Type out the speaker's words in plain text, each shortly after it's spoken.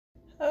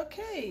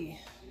Okay,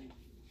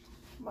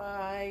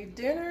 my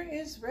dinner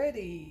is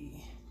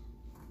ready.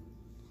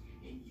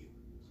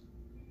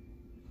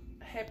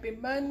 Happy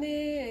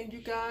Monday, and you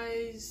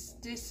guys,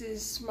 this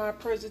is my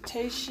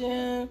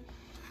presentation,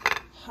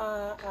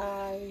 how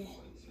I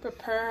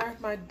prepare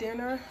my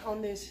dinner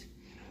on this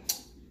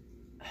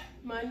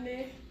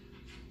Monday,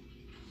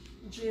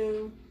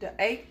 June the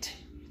 8th,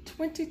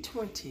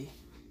 2020.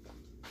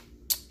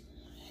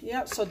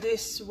 Yep, so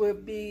this will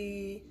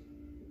be,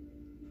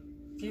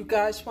 if you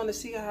guys want to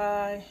see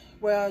how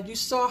you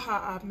saw how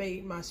I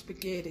made my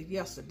spaghetti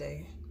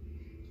yesterday.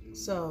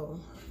 So,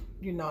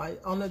 you know,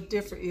 on the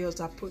different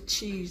is I put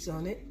cheese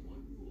on it.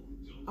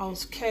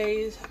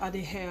 Okay, I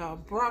didn't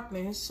have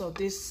broccoli, so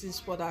this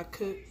is what I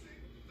cooked.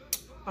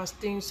 I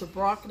steamed some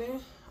broccoli.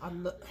 I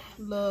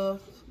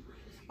love.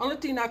 Only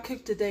thing I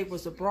cooked today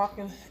was the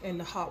broccoli and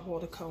the hot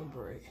water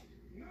cornbread.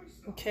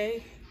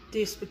 Okay,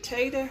 this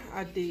potato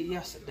I did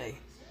yesterday.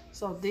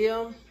 So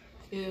them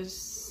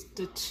is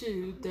the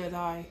two that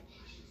I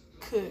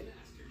cooked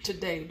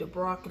today, the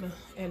broccoli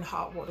and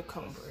hot water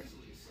cornbread.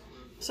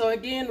 So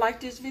again,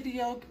 like this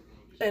video,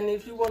 and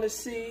if you want to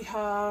see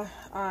how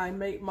I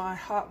make my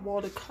hot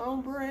water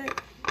cornbread,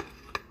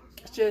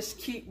 just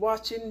keep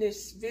watching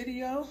this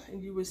video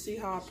and you will see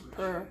how I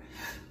prepare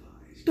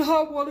the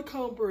hot water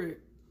cornbread.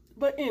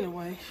 But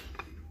anyway,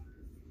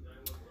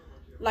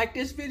 like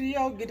this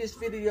video, give this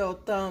video a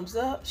thumbs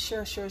up,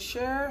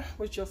 share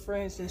with your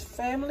friends and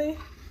family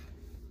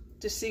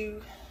to see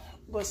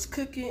what's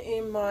cooking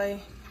in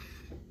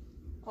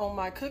on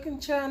my cooking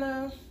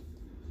channel.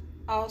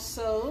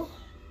 Also,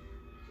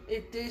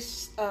 if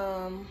this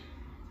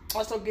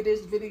also give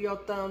this video a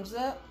thumbs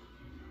up.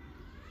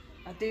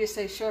 I did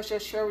say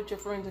share with your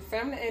friends and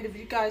family. And if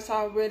you guys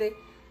already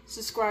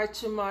subscribed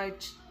to my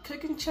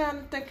cooking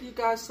channel, thank you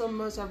guys so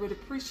much. I really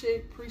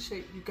appreciate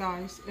you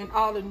guys. And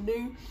all the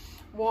new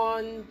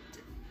one,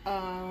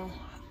 I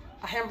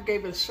haven't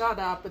gave it a shout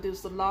out, but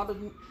there's a lot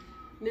of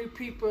new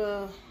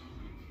people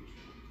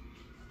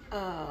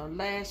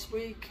last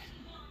week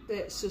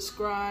that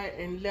subscribed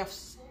and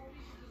left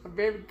a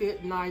very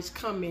good, nice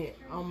comment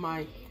on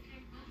my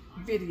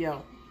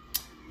video.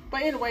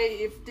 But anyway,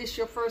 if this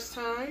your first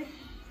time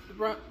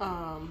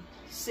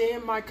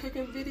seeing my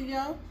cooking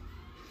video,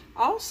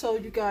 also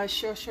you guys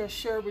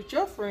share with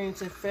your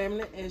friends and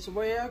family as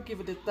well.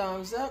 Give it a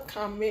thumbs up,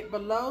 comment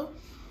below,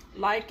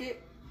 like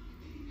it,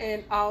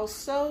 and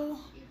also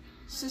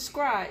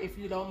subscribe if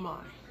you don't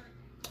mind.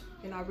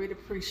 And I really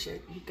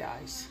appreciate you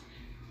guys.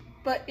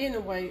 But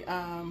anyway,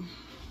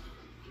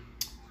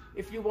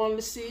 if you want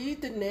to see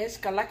the next,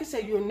 cause like I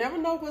said, you'll never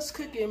know what's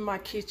cooking in my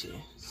kitchen.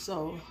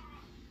 So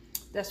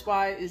that's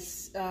why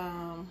it's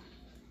turn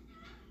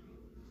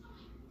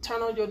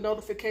on your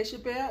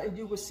notification bell and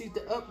you will see the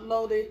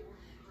uploaded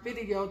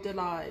video that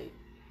I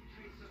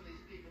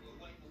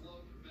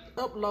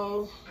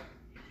upload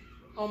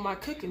on my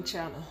cooking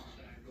channel.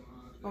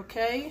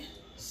 Okay,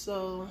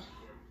 so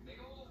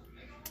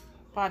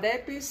by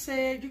that being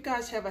said, you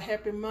guys have a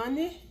happy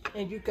Monday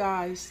and you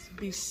guys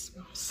be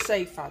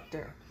safe out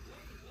there.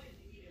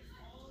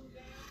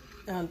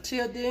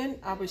 Until then,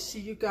 I will see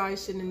you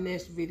guys in the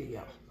next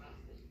video.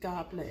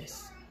 God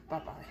bless.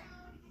 Bye-bye.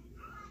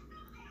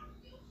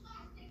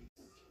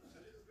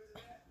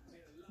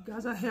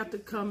 Guys, I have to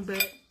come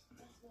back.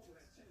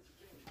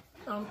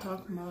 I'm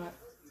talking about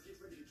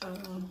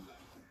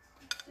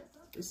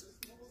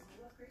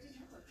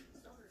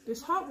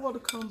this hot water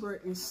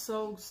cornbread is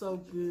so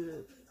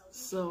good.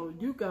 So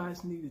you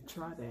guys need to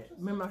try that.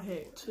 Remember I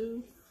had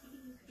two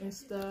and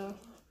stuff.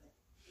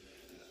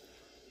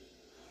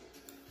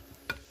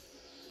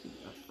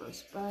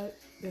 First bite,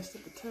 that's the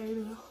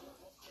potato.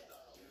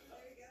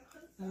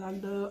 And I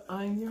love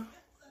onion.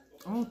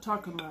 I'm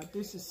talking about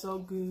this is so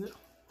good.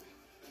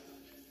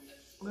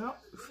 Well,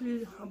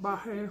 see, about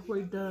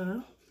halfway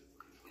done.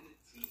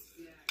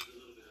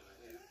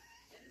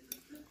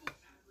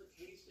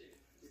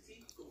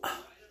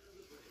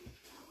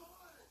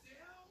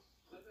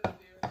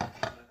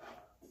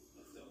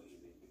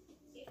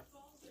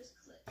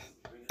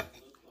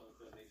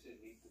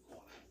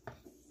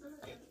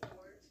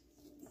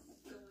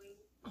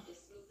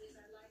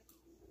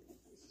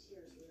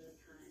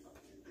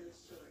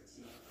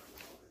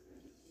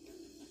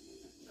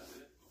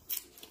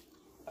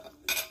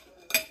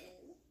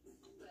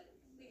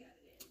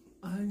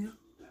 Onion.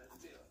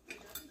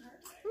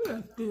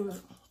 That's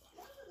good.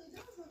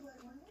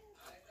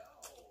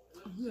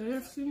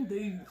 Yes,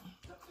 indeed.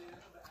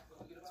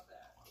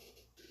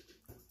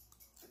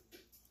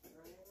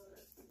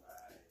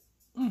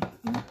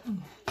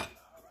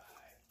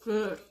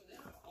 Good.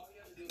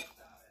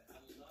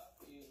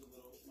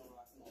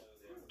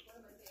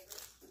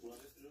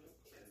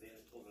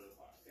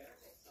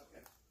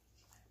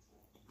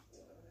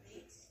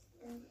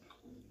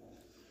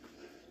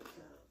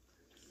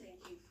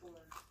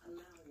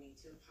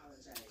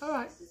 All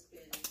right.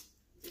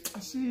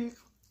 I'll see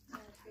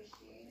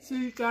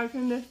you guys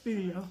in the next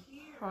video.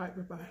 All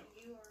right, bye-bye.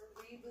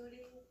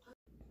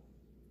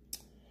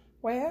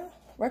 Well,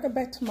 welcome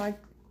back to my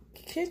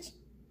kitchen,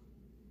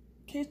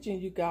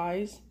 you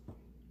guys.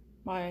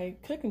 my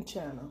cooking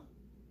channel.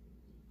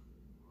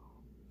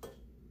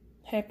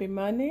 Happy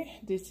Monday.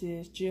 This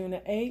is June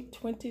 8,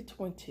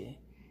 2020.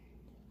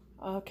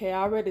 Okay,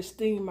 I already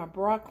steamed my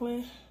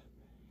broccoli,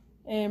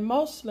 and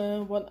mostly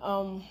what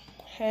I'm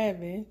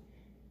having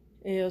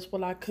is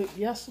what I cooked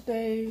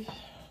yesterday.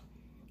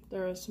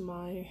 There's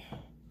my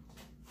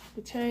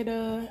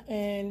potato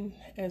and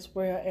as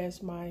well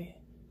as my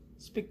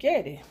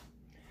spaghetti.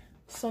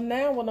 So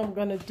now what I'm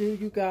gonna do,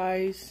 you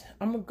guys,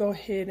 I'm gonna go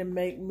ahead and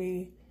make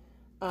me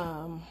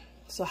some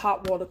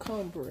hot water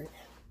cornbread.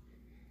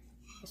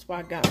 That's why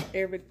I got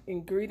every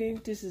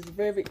ingredient. This is a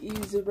very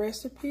easy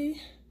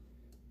recipe,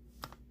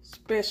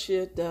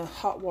 especially the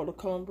hot water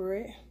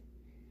cornbread.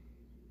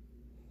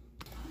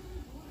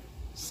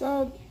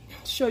 So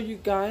show you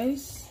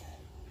guys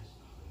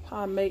how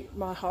I make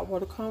my hot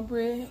water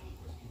cornbread.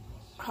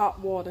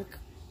 Hot water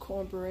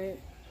cornbread.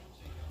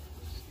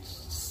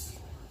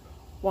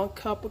 1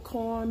 cup of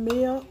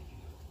cornmeal.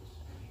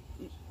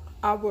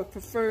 I would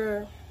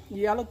prefer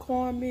yellow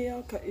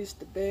cornmeal because it's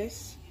the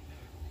best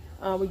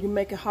when you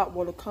make a hot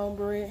water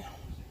cornbread.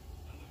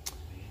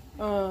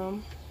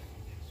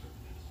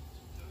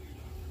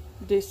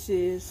 This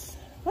is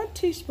 1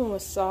 teaspoon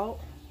of salt.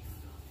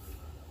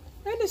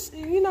 And it's,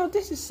 you know,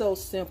 this is so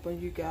simple,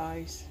 you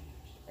guys.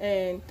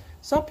 And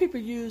some people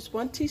use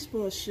 1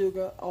 teaspoon of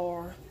sugar,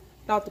 or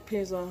that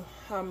depends on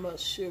how much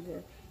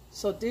sugar.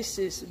 So this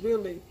is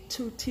really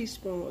 2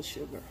 teaspoons of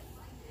sugar.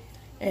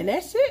 And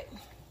that's it.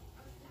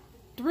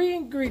 3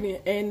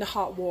 ingredients and the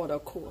hot water,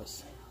 of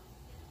course.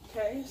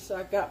 Okay, so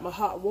I got my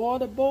hot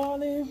water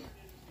boiling.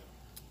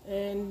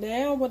 And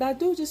now what I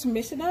do, just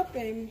mix it up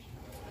and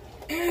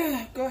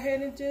go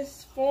ahead and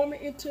just form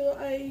it into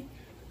a,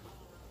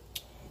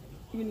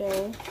 you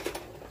know,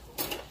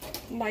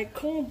 like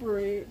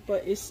cornbread,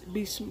 but it's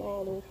be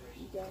smaller,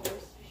 you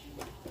guys.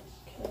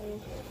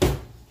 Okay.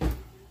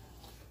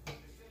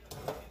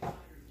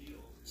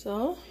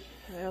 So,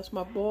 that's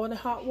my boiling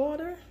hot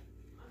water.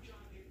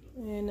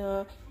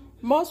 And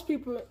most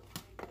people,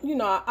 you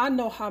know, I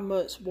know how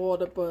much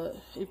water, but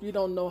if you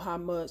don't know how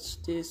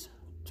much, just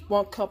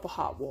 1 cup of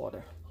hot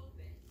water.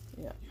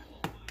 Yeah.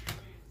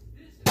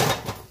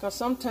 Because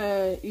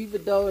sometimes,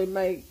 even though it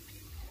make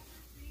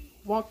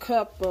 1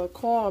 cup of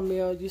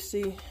cornmeal, you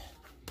see,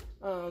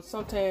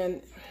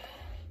 sometimes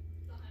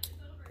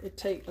it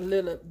take a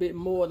little bit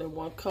more than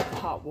 1 cup of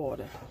hot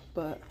water.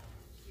 But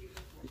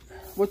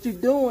what you're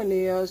doing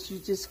is you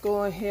just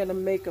go ahead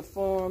and make a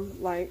form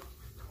like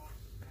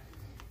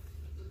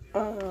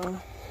kind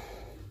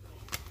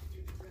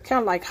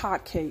of like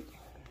hot cake.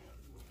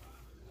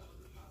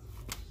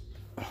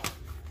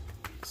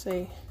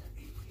 See,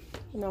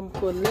 and I'm gonna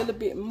put a little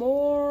bit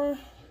more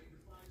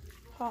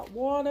hot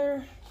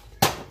water.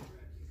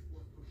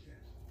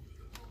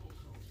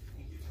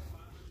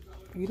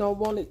 You don't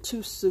want it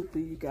too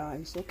soupy, you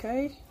guys,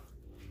 okay?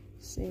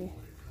 See?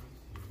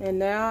 And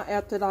now,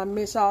 after I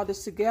mix all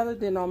this together,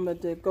 then I'm going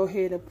to go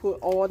ahead and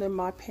put oil in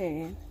my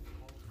pan.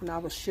 And I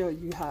will show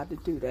you how to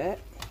do that.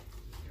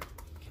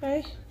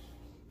 Okay?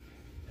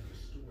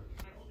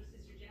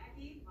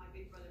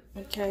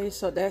 Okay,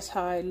 so that's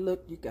how it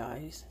look, you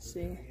guys.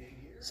 See?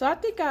 So I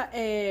think I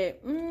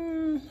add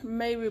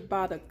maybe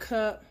about 1.5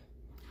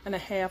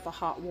 cups of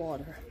hot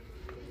water.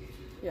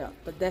 Yeah,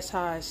 but that's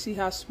how I see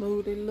how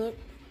smooth it look.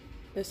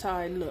 That's how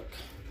it look.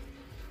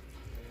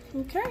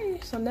 Okay,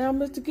 so now I'm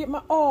going to get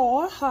my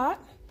oil hot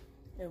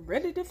and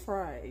ready to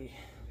fry.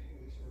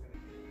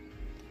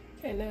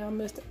 Okay, now I'm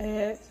going to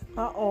add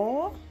my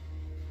oil.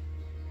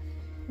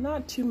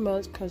 Not too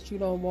much because you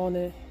don't want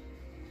it.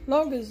 As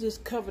long as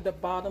just cover the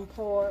bottom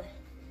part.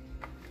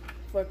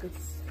 If I could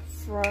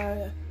fry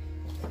it.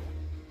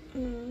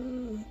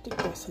 I think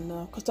that's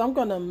enough. Because I'm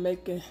going to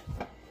make it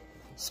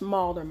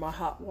smaller, my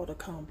hot water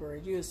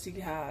cornbread. You'll see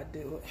how I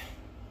do it.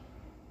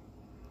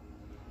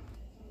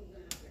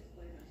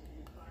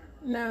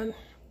 Now,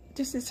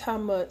 this is how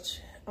much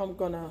I'm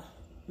gonna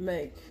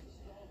make.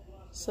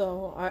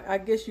 So I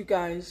guess you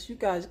guys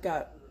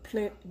got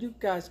plenty. You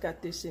guys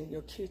got this in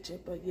your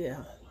kitchen, but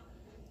yeah,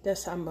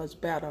 that's how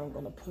much batter I'm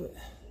gonna put.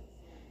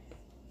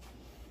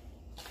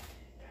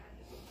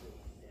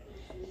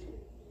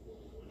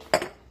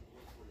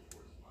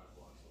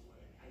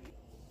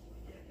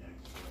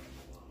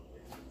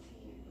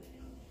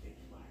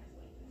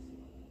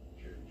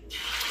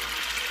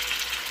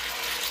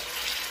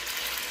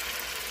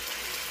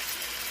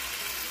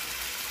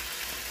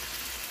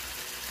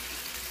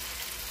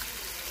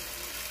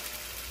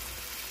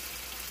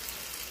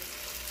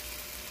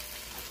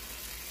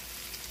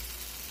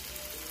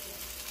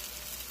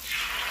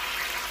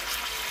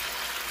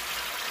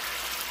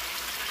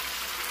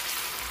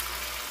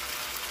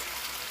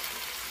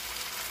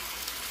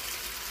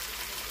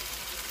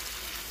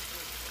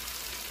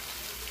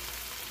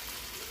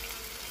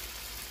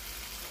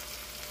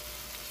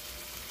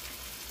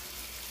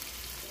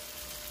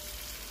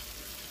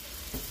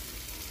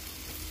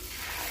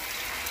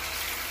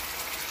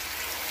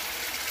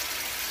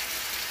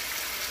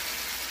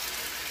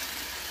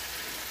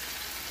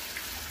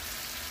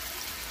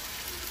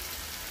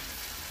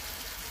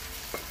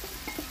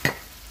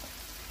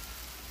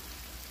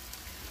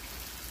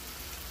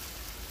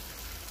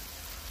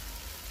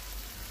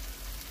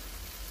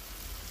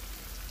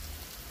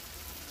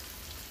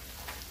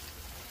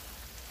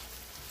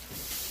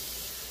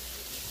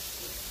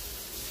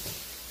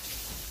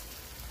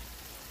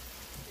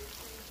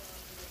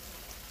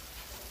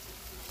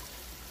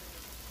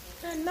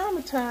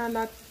 normal time,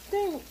 I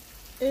think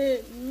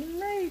it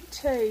may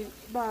take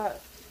about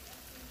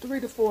 3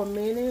 to 4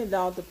 minutes. It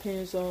all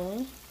depends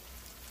on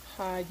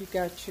how you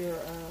got your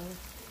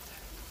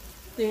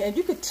thing. And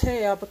you could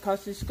tell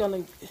because it's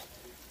gonna,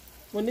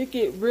 when it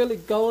get really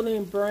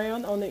golden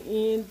brown on the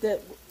end,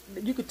 that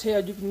you could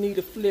tell you need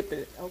to flip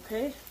it,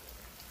 okay?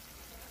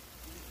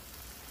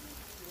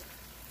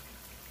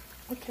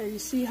 Okay, you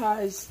see how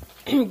it's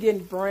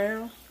getting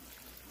brown?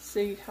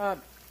 See how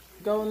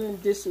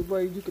golden? This is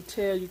where you could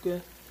tell you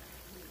can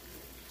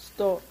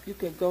start, you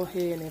can go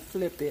ahead and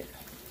flip it.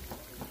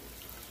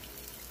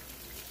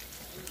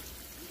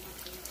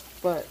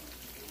 But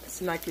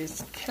it's like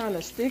it's kind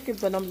of sticky,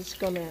 but I'm just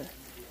gonna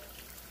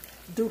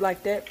do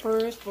like that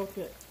first for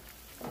it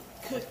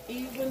cook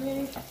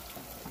evenly.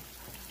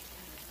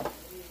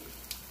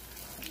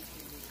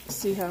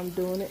 See how I'm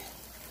doing it?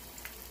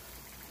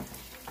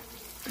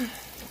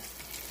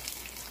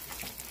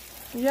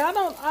 Yeah,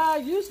 I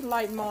usually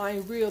like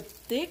mine real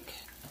thick,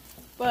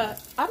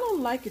 but I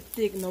don't like it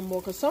thick no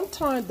more because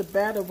sometimes the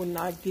batter will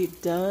not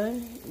get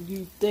done.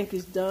 You think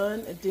it's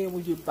done, and then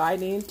when you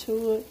bite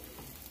into it,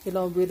 it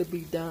don't really be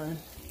done.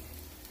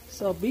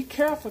 So be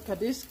careful because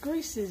this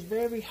grease is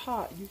very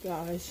hot, you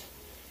guys.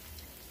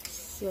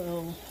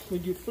 So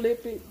when you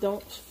flip it,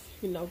 don't,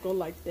 go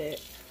like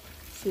that.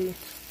 See,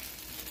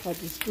 because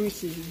this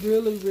grease is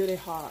really, really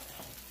hot.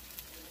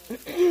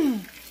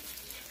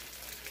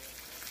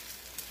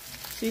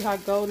 See how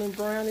golden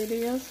brown it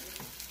is?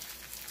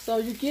 So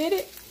you get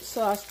it?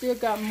 So I still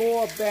got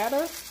more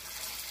batter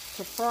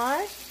to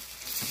fry.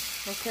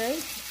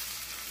 Okay?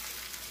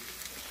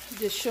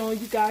 Just showing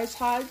you guys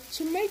how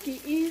to make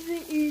it.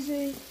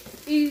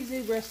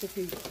 Easy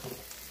recipe.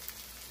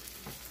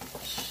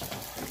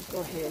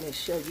 Go ahead and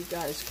show you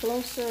guys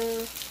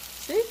closer.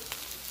 See?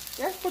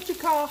 That's what you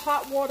call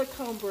hot water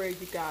cornbread,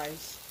 you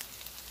guys.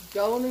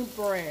 Golden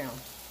brown.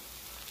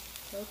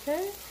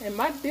 Okay? And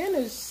my dinner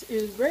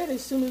is ready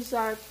as soon as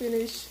I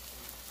finish,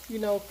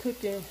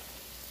 cooking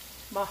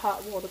my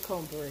hot water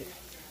cornbread.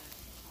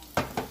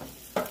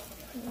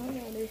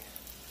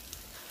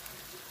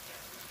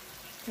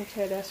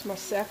 Okay, that's my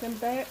second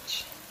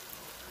batch.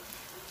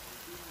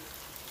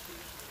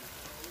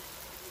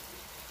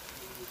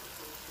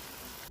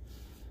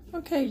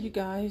 Okay, you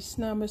guys,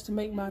 now I'm going to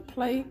make my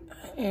plate.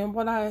 And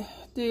what I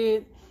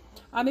did,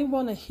 I didn't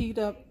want to heat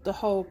up the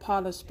whole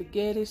pot of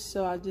spaghetti,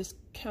 so I just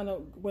kind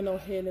of went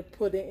ahead and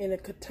put it in a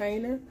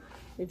container.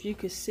 If you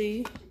can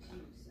see,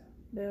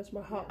 there's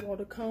my hot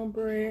water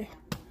cornbread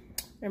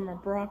and my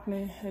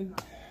broccoli.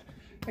 And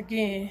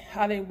again,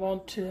 I didn't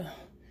want to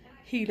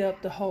heat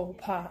up the whole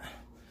pot.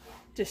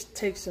 Just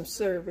take some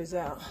servings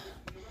out.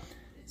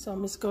 So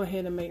I'm just go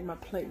ahead and make my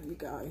plate, you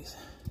guys.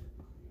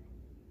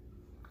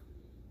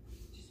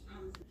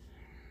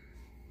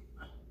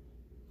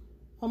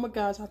 Oh my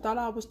gosh, I thought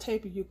I was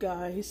taping you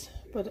guys,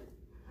 but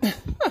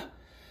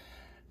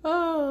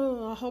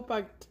oh, I hope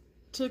I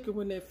took it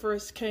when it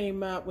first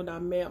came out, when I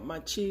made my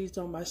cheese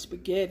on my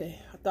spaghetti.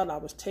 I thought I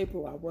was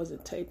taping, I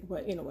wasn't taping,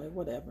 but anyway,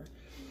 whatever.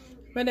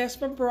 But that's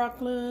my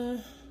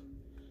broccoli,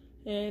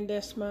 and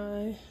that's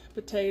my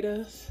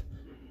potatoes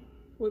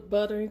with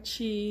butter and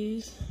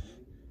cheese.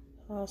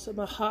 Also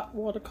my hot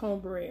water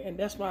cornbread, and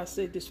that's why I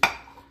said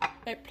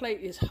that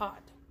plate is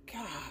hot.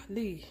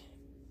 Golly.